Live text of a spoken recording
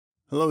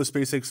Hello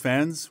SpaceX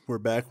fans, we're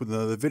back with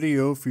another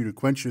video for you to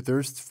quench your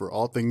thirst for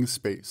all things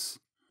space.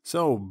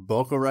 So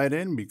buckle right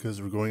in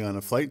because we're going on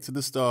a flight to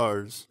the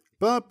stars.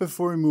 But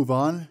before we move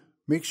on,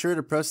 make sure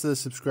to press the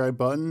subscribe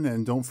button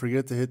and don't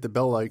forget to hit the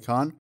bell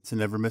icon to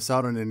never miss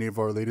out on any of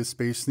our latest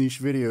Space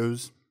Niche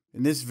videos.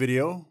 In this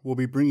video, we'll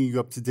be bringing you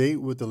up to date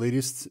with the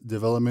latest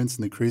developments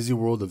in the crazy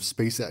world of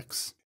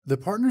SpaceX. The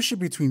partnership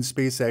between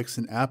SpaceX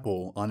and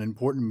Apple on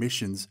important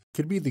missions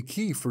could be the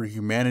key for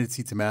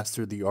humanity to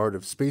master the art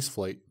of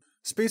spaceflight.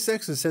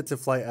 SpaceX is set to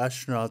fly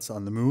astronauts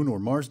on the Moon or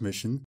Mars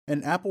mission,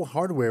 and Apple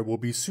hardware will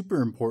be super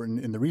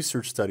important in the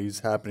research studies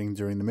happening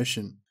during the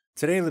mission.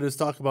 Today, let us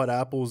talk about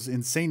Apple's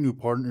insane new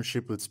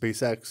partnership with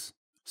SpaceX.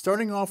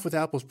 Starting off with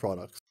Apple's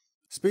products.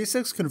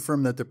 SpaceX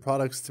confirmed that the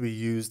products to be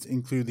used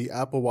include the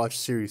Apple Watch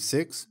Series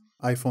 6,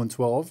 iPhone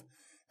 12,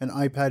 and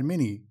iPad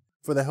mini.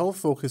 For the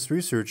health-focused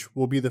research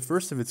will be the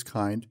first of its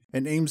kind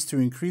and aims to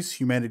increase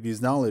humanity's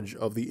knowledge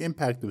of the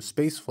impact of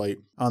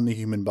spaceflight on the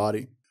human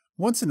body.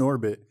 Once in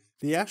orbit,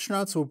 the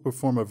astronauts will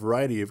perform a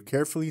variety of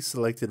carefully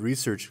selected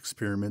research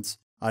experiments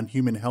on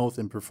human health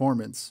and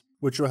performance,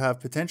 which will have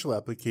potential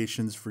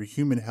applications for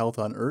human health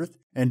on Earth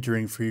and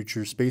during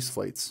future space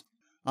flights.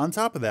 On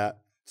top of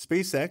that,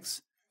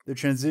 SpaceX, the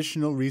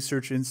Transitional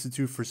Research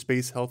Institute for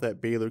Space Health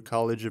at Baylor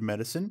College of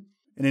Medicine,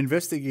 and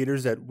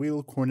investigators at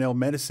Weill Cornell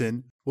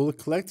Medicine will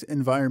collect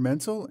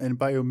environmental and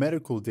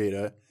biomedical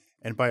data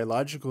and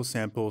biological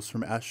samples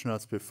from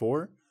astronauts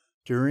before,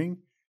 during,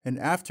 and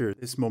after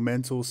this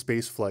monumental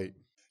space flight.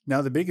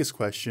 Now the biggest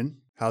question,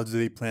 how do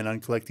they plan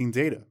on collecting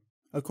data?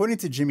 According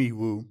to Jimmy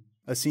Wu,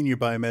 a senior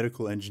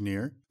biomedical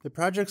engineer, the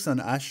projects on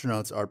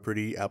astronauts are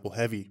pretty Apple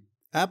heavy.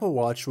 Apple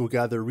Watch will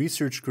gather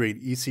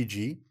research-grade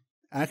ECG,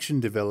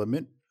 action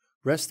development,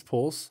 rest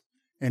pulse,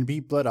 and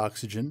beat blood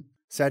oxygen,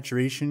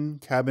 saturation,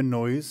 cabin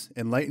noise,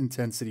 and light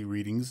intensity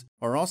readings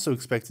are also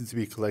expected to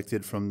be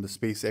collected from the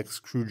SpaceX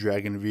Crew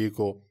Dragon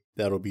vehicle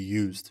that will be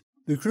used.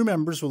 The crew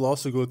members will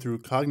also go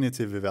through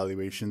cognitive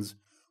evaluations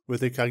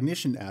with a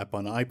cognition app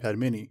on iPad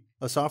mini,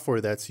 a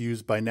software that's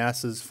used by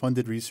NASA's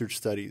funded research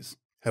studies.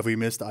 Have we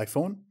missed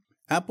iPhone?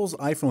 Apple's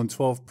iPhone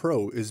 12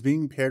 Pro is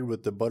being paired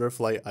with the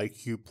Butterfly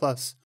IQ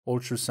Plus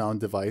ultrasound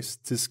device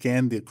to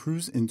scan the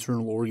crew's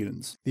internal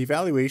organs. The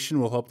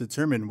evaluation will help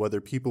determine whether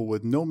people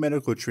with no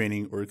medical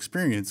training or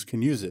experience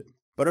can use it.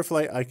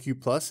 Butterfly IQ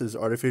Plus is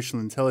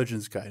artificial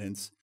intelligence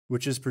guidance,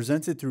 which is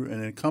presented through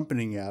an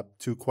accompanying app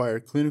to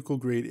acquire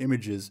clinical-grade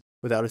images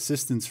without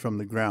assistance from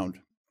the ground.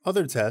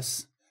 Other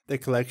tests, the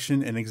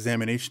collection and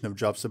examination of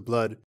drops of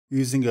blood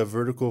using a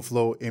vertical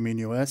flow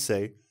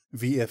immunoassay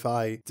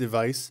 (VFI)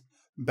 device,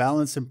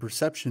 balance and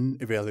perception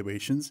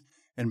evaluations,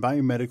 and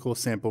biomedical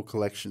sample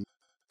collection.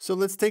 So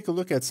let's take a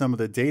look at some of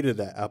the data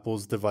that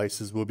Apple's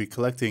devices will be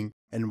collecting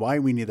and why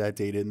we need that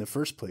data in the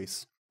first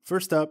place.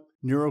 First up,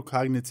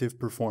 neurocognitive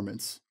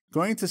performance.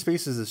 Going to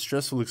space is a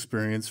stressful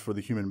experience for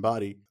the human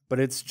body, but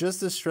it's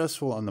just as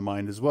stressful on the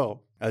mind as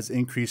well, as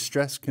increased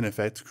stress can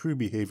affect crew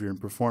behavior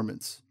and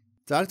performance.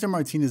 Dr.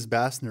 Martinez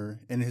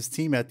Bassner and his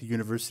team at the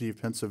University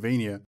of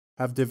Pennsylvania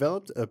have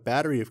developed a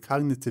battery of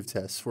cognitive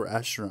tests for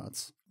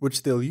astronauts,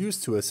 which they'll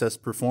use to assess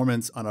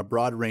performance on a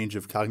broad range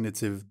of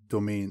cognitive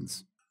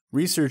domains.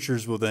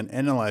 Researchers will then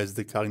analyze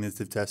the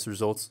cognitive test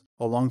results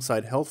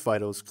alongside health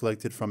vitals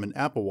collected from an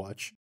Apple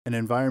Watch and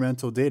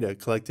environmental data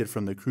collected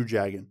from the Crew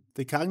Dragon.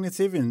 The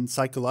cognitive and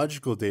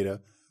psychological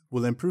data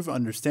will improve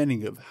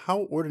understanding of how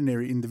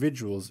ordinary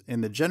individuals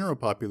in the general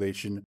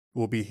population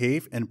will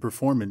behave and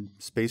perform in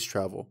space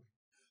travel.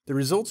 The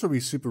results will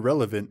be super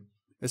relevant,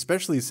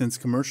 especially since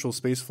commercial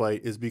spaceflight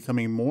is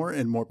becoming more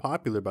and more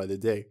popular by the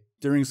day.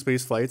 During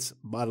spaceflights,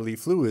 bodily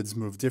fluids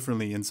move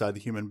differently inside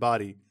the human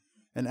body,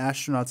 and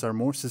astronauts are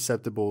more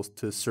susceptible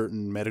to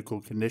certain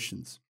medical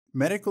conditions.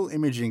 Medical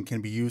imaging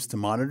can be used to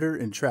monitor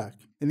and track.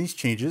 In these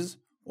changes,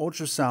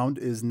 ultrasound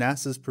is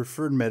NASA's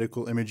preferred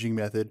medical imaging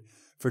method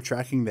for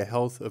tracking the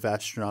health of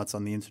astronauts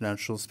on the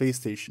International Space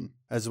Station,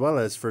 as well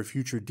as for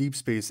future deep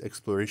space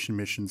exploration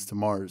missions to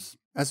Mars.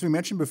 As we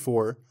mentioned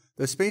before,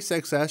 the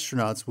SpaceX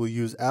astronauts will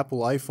use Apple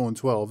iPhone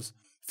 12s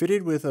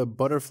fitted with a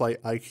Butterfly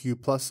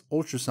IQ Plus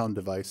ultrasound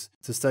device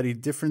to study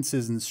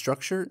differences in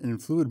structure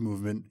and fluid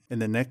movement in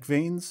the neck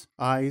veins,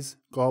 eyes,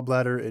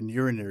 gallbladder, and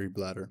urinary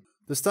bladder.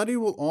 The study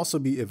will also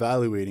be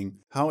evaluating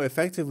how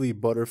effectively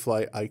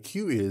Butterfly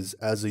IQ is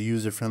as a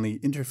user-friendly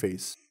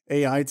interface.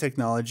 AI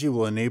technology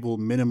will enable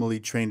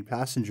minimally trained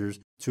passengers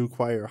to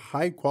acquire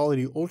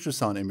high-quality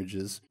ultrasound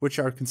images, which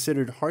are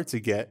considered hard to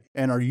get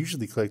and are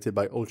usually collected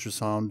by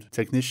ultrasound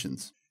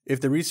technicians. If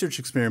the research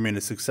experiment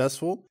is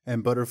successful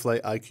and Butterfly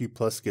IQ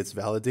Plus gets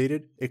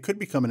validated, it could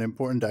become an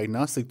important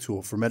diagnostic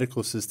tool for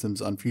medical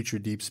systems on future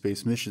deep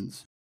space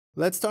missions.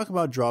 Let's talk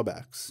about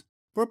drawbacks.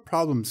 What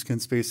problems can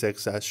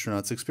SpaceX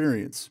astronauts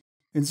experience?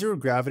 In zero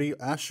gravity,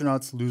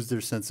 astronauts lose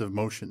their sense of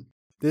motion.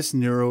 This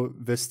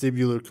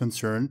neurovestibular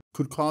concern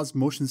could cause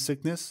motion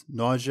sickness,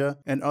 nausea,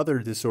 and other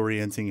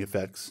disorienting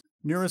effects.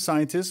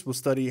 Neuroscientists will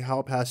study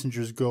how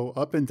passengers go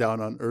up and down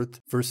on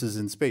Earth versus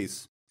in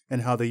space,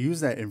 and how they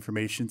use that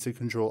information to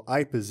control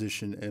eye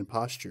position and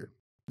posture.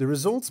 The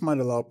results might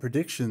allow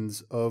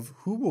predictions of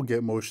who will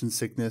get motion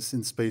sickness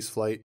in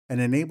spaceflight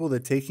and enable the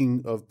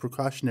taking of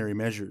precautionary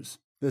measures.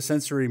 The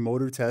sensory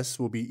motor tests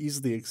will be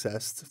easily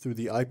accessed through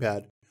the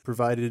iPad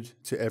provided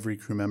to every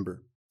crew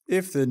member.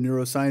 If the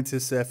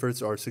neuroscientists'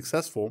 efforts are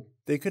successful,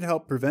 they could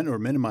help prevent or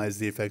minimize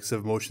the effects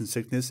of motion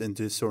sickness and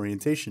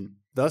disorientation,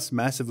 thus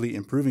massively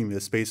improving the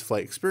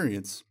spaceflight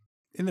experience.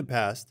 In the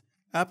past,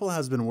 Apple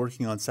has been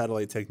working on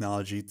satellite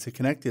technology to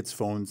connect its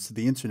phones to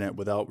the internet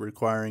without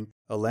requiring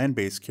a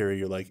land-based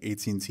carrier like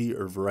AT&T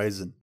or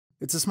Verizon.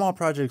 It's a small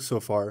project so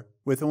far,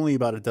 with only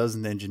about a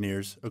dozen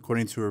engineers,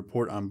 according to a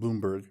report on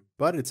Bloomberg,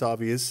 but it's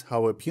obvious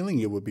how appealing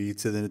it would be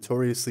to the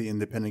notoriously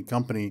independent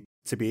company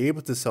to be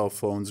able to sell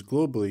phones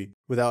globally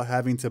without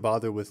having to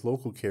bother with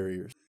local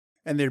carriers.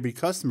 And there'd be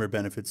customer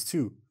benefits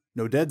too: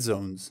 no dead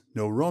zones,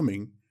 no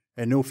roaming,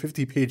 and no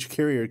 50-page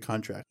carrier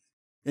contract.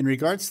 In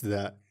regards to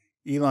that,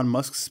 Elon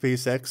Musk's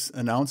SpaceX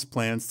announced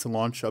plans to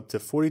launch up to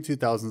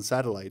 42,000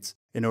 satellites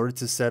in order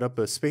to set up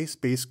a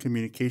space-based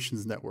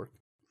communications network,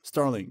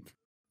 Starlink.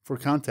 For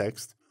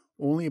context,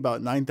 only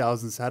about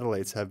 9,000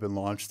 satellites have been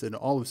launched in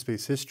all of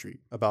space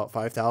history, about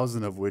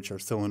 5,000 of which are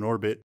still in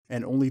orbit,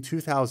 and only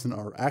 2,000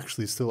 are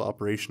actually still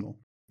operational.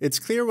 It's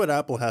clear what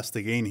Apple has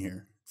to gain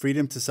here: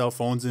 freedom to sell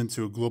phones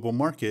into a global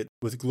market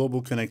with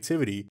global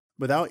connectivity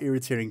without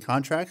irritating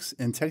contracts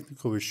and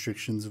technical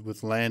restrictions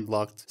with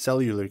landlocked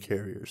cellular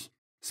carriers.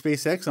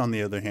 SpaceX, on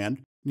the other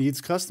hand,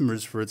 needs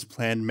customers for its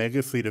planned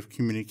mega fleet of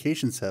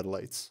communication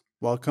satellites.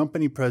 While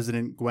company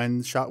president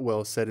Gwen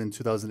Shotwell said in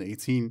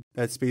 2018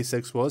 that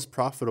SpaceX was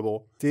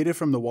profitable, data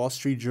from the Wall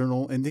Street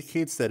Journal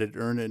indicates that it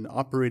earned an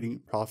operating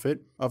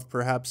profit of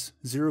perhaps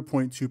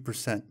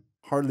 0.2%,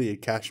 hardly a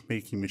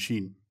cash-making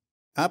machine.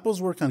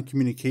 Apple's work on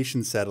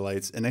communication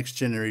satellites and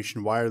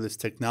next-generation wireless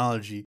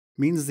technology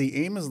means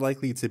the aim is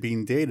likely to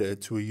beam data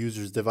to a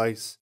user's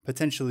device,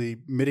 potentially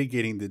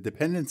mitigating the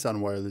dependence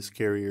on wireless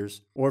carriers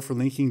or for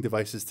linking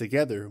devices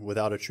together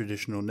without a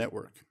traditional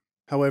network.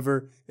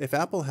 However, if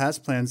Apple has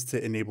plans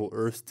to enable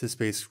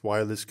Earth-to-space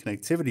wireless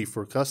connectivity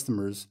for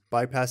customers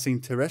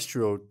bypassing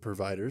terrestrial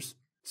providers,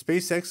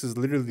 SpaceX is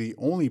literally the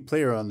only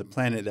player on the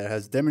planet that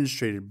has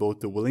demonstrated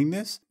both the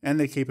willingness and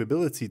the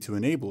capability to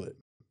enable it.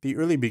 The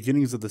early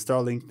beginnings of the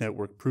Starlink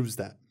network proves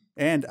that,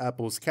 and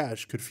Apple's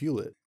cash could fuel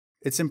it.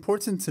 It's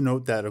important to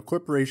note that a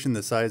corporation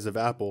the size of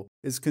Apple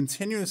is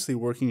continuously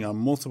working on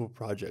multiple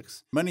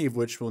projects, many of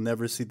which will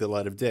never see the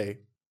light of day.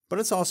 But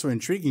it's also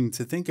intriguing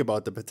to think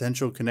about the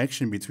potential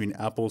connection between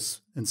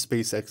Apple's and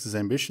SpaceX's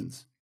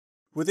ambitions.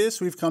 With this,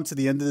 we've come to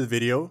the end of the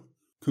video.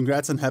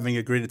 Congrats on having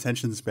a great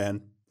attention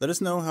span. Let us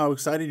know how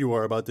excited you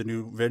are about the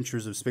new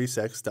ventures of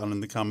SpaceX down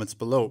in the comments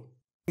below.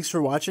 Thanks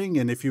for watching,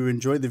 and if you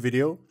enjoyed the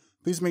video,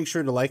 please make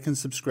sure to like and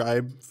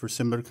subscribe for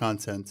similar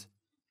content.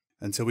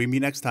 Until we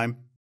meet next time.